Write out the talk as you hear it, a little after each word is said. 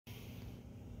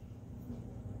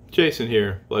Jason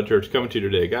here, Blood Church, coming to you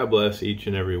today. God bless each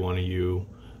and every one of you.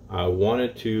 I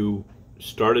wanted to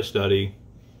start a study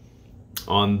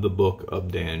on the book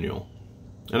of Daniel.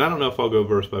 And I don't know if I'll go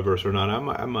verse by verse or not.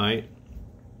 I might.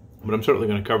 But I'm certainly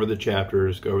going to cover the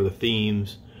chapters, go over the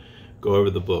themes, go over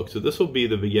the book. So this will be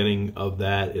the beginning of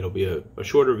that. It'll be a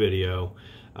shorter video,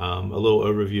 a little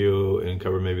overview, and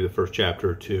cover maybe the first chapter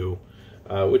or two,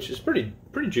 which is pretty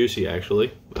juicy,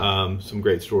 actually. Some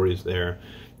great stories there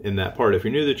in that part. If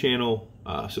you're new to the channel,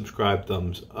 subscribe,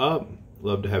 thumbs up.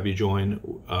 Love to have you join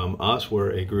us. We're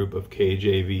a group of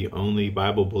KJV only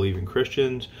Bible believing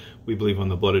Christians. We believe on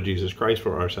the blood of Jesus Christ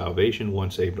for our salvation.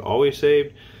 Once saved, always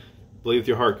saved. Believe with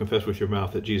your heart, confess with your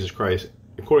mouth that Jesus Christ,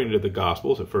 according to the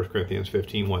Gospels at 1 Corinthians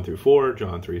 15, 1-4,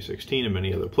 John 3:16, and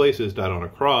many other places, died on a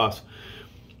cross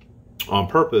on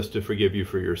purpose to forgive you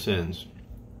for your sins.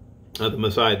 The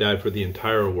Messiah died for the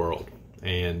entire world,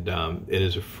 and it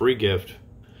is a free gift.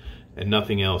 And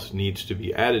nothing else needs to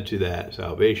be added to that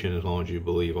salvation as long as you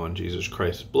believe on Jesus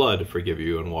Christ's blood to forgive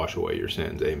you and wash away your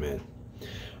sins. Amen. All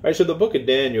right, so the book of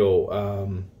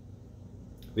Daniel,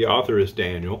 the author is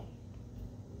Daniel,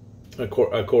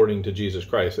 according to Jesus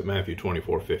Christ at Matthew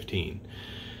 24:15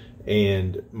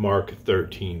 and Mark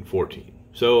 13:14.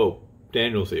 So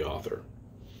Daniel's the author.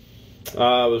 It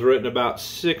was written about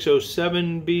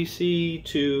 607 BC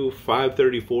to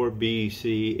 534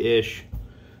 BC-ish.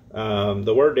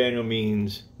 The word Daniel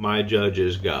means my judge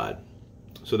is God.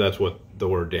 So that's what the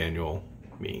word Daniel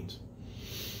means.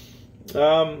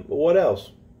 What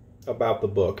else about the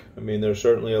book? I mean, there's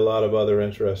certainly a lot of other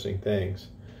interesting things.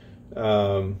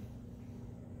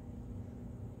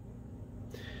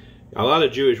 A lot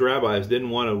of Jewish rabbis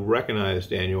didn't want to recognize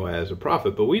Daniel as a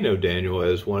prophet, but we know Daniel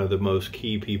as one of the most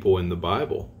key people in the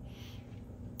Bible.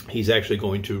 He's actually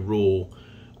going to rule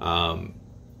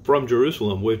from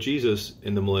Jerusalem with Jesus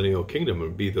in the millennial kingdom,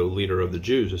 would be the leader of the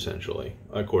Jews, essentially.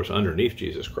 Of course, underneath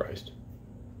Jesus Christ.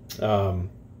 You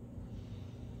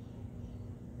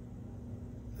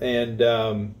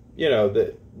know,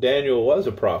 that Daniel was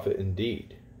a prophet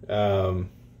indeed. So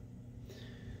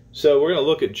we're going to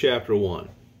look at chapter 1.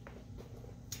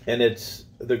 And it's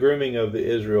the grooming of the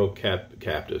Israel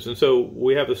captives. And so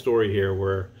we have a story here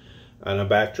where, on a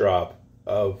backdrop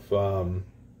of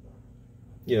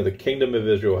you know, the kingdom of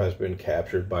Israel has been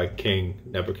captured by King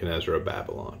Nebuchadnezzar of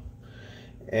Babylon.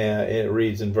 And it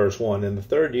reads in verse 1, in the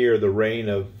third year of the reign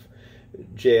of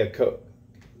Jehoiakim,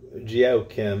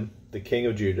 the king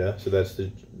of Judah, so that's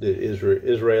the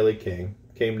Israeli king,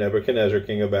 came Nebuchadnezzar,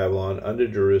 king of Babylon, unto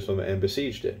Jerusalem and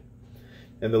besieged it.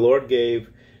 And the Lord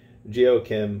gave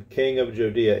Jehoiakim, king of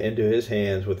Judea, into his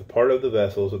hands with a part of the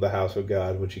vessels of the house of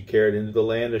God, which he carried into the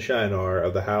land of Shinar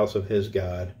of the house of his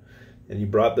God. And he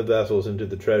brought the vessels into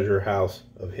the treasure house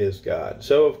of his God.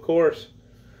 So, of course,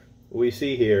 we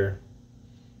see here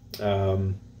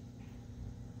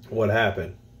what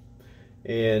happened.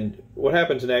 And what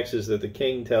happens next is that the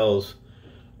king tells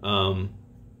one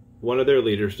of their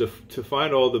leaders to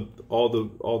find all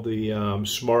the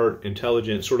smart,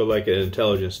 intelligent, sort of like an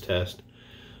intelligence test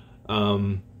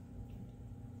that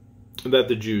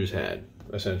the Jews had,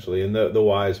 essentially, and the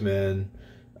wise men,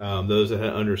 those that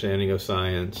had understanding of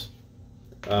science.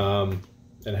 And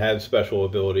had special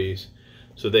abilities,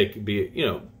 so they could be, you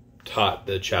know, taught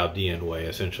the Chaldean way,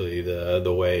 essentially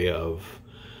the way of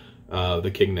the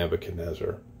King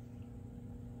Nebuchadnezzar.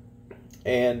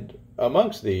 And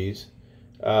amongst these,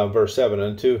 verse 7,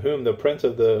 unto whom the prince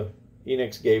of the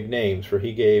eunuchs gave names, for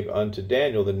he gave unto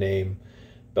Daniel the name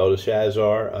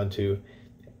Belteshazzar, unto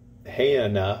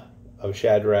Hananiah of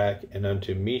Shadrach, and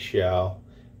unto Meshach,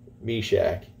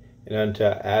 and unto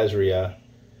Azariah,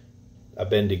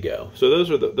 Abednego. So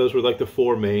those were like the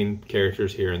four main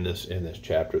characters here in this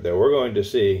chapter. There we're going to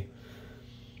see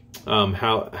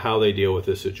how they deal with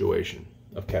this situation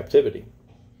of captivity.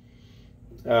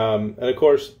 And of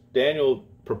course, Daniel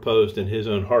proposed in his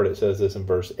own heart, it says this in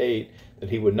verse 8, that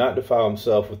he would not defile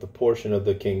himself with the portion of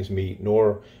the king's meat,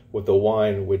 nor with the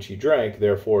wine which he drank.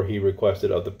 Therefore he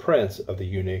requested of the prince of the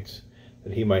eunuchs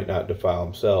that he might not defile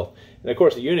himself. And of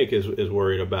course the eunuch is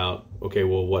worried about, okay,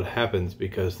 well, what happens,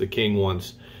 because the king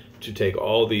wants to take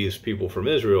all these people from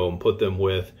Israel and put them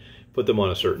on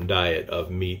a certain diet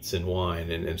of meats and wine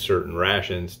and certain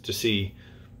rations to see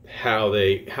how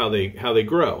they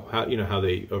grow, how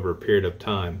they, over a period of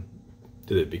time,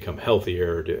 do they become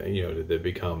healthier, do they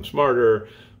become smarter,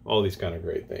 all these kind of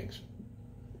great things.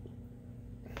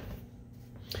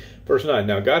 Verse 9,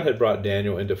 now God had brought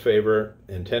Daniel into favor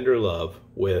and tender love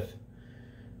with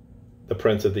the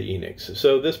prince of the eunuchs.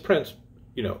 So this prince,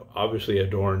 obviously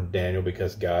adorned Daniel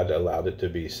because God allowed it to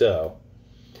be so.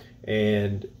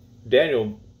 And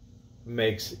Daniel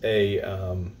makes a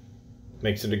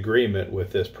makes an agreement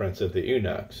with this prince of the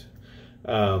eunuchs.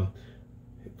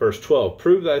 Verse 12,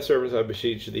 prove thy servants, I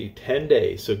beseech thee, 10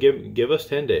 days. So give us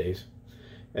 10 days,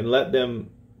 and let them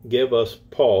give us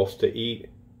pulse to eat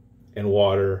and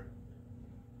water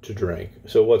to drink.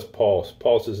 So what's pulse?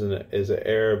 Pulse is an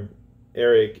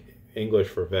Arabic English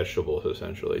for vegetables,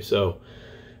 essentially. So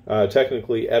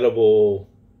technically edible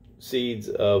seeds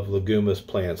of leguminous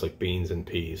plants like beans and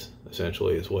peas,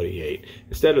 essentially, is what he ate.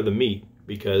 Instead of the meat,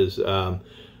 because, and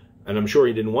I'm sure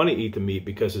he didn't want to eat the meat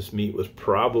because this meat was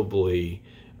probably,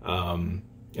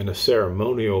 in a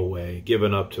ceremonial way,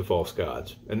 given up to false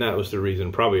gods. And that was the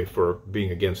reason probably for being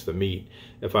against the meat,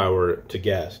 if I were to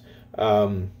guess.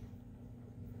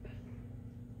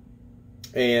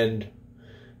 And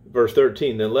verse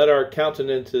 13, then let our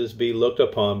countenances be looked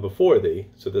upon before thee.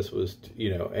 So this was,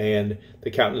 and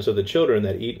the countenance of the children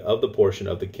that eat of the portion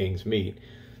of the king's meat,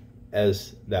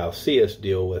 as thou seest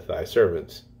deal with thy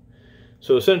servants.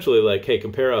 So essentially like, hey,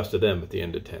 compare us to them at the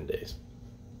end of 10 days.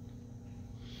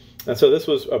 And so this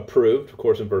was approved, of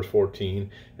course, in verse 14.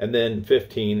 And then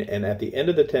 15, and at the end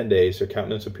of the 10 days, their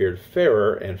countenance appeared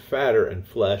fairer and fatter in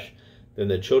flesh than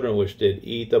the children which did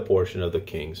eat the portion of the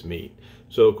king's meat.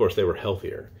 So, of course, they were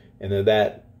healthier. And then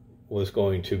that was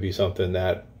going to be something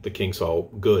that the king saw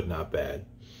good, not bad,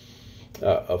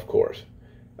 of course.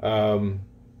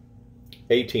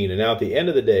 18, and now at the end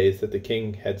of the days that the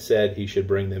king had said he should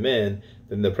bring them in,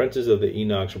 then the princes of the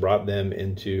eunuchs brought them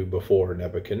into before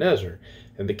Nebuchadnezzar.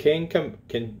 And the king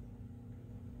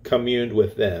communed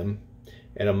with them,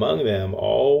 and among them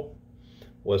all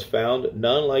was found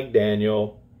none like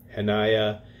Daniel,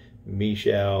 Hananiah,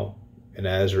 Mishael, and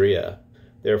Azariah.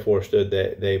 Therefore stood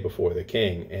they before the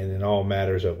king. And in all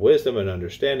matters of wisdom and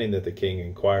understanding that the king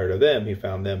inquired of them, he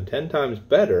found them 10 times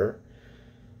better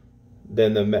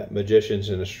than the magicians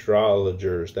and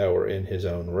astrologers that were in his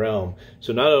own realm.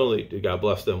 So not only did God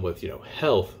bless them with,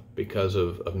 health because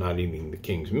of not eating the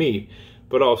king's meat,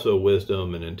 but also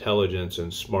wisdom and intelligence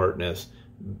and smartness,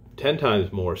 10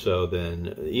 times more so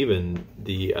than even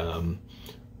the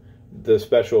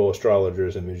special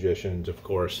astrologers and magicians, of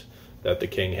course, that the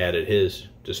king had at his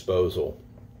disposal.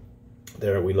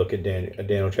 There we look at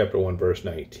Daniel chapter 1, verse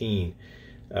 19.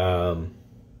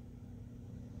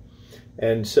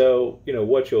 And so,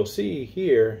 what you'll see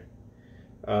here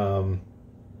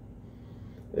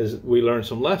is we learn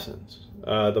some lessons.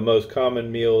 The most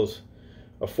common meals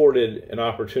afforded an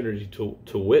opportunity to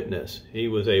witness. He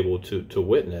was able to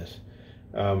witness,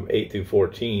 8 through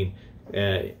 14.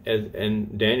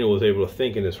 And Daniel was able to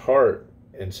think in his heart,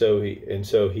 and so he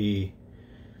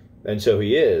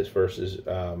is. Verse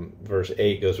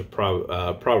 8 goes to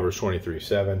Proverbs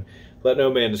 23:7. Let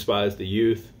no man despise the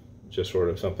youth. Just sort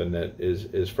of something that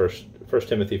is First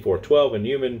Timothy 4:12. And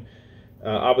human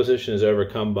opposition is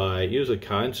overcome by usually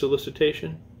kind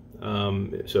solicitation.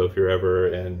 So if you're ever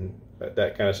in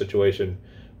that kind of situation,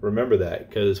 remember that,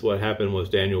 because what happened was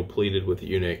Daniel pleaded with the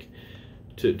eunuch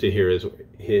to hear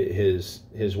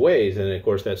his ways, and of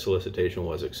course that solicitation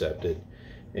was accepted,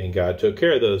 and God took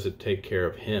care of those that take care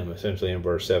of him, essentially in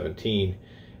verse 17,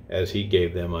 as he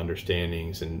gave them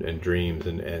understandings and dreams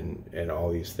and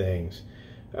all these things.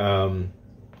 And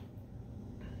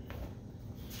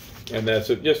that's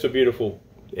just a beautiful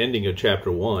ending of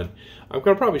chapter 1. I'm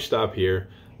going to probably stop here.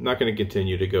 I'm not going to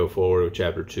continue to go forward with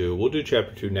chapter 2. We'll do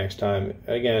chapter 2 next time.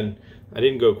 Again, I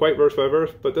didn't go quite verse by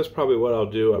verse, but that's probably what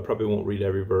I'll do. I probably won't read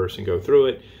every verse and go through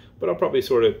it, but I'll probably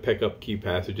sort of pick up key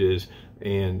passages,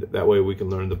 and that way we can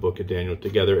learn the book of Daniel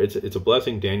together. It's a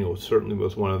blessing. Daniel certainly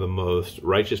was one of the most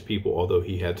righteous people, although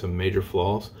he had some major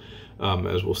flaws,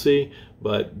 as we'll see.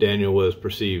 But Daniel was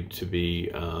perceived to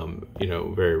be,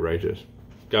 very righteous.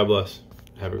 God bless.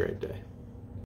 Have a great day.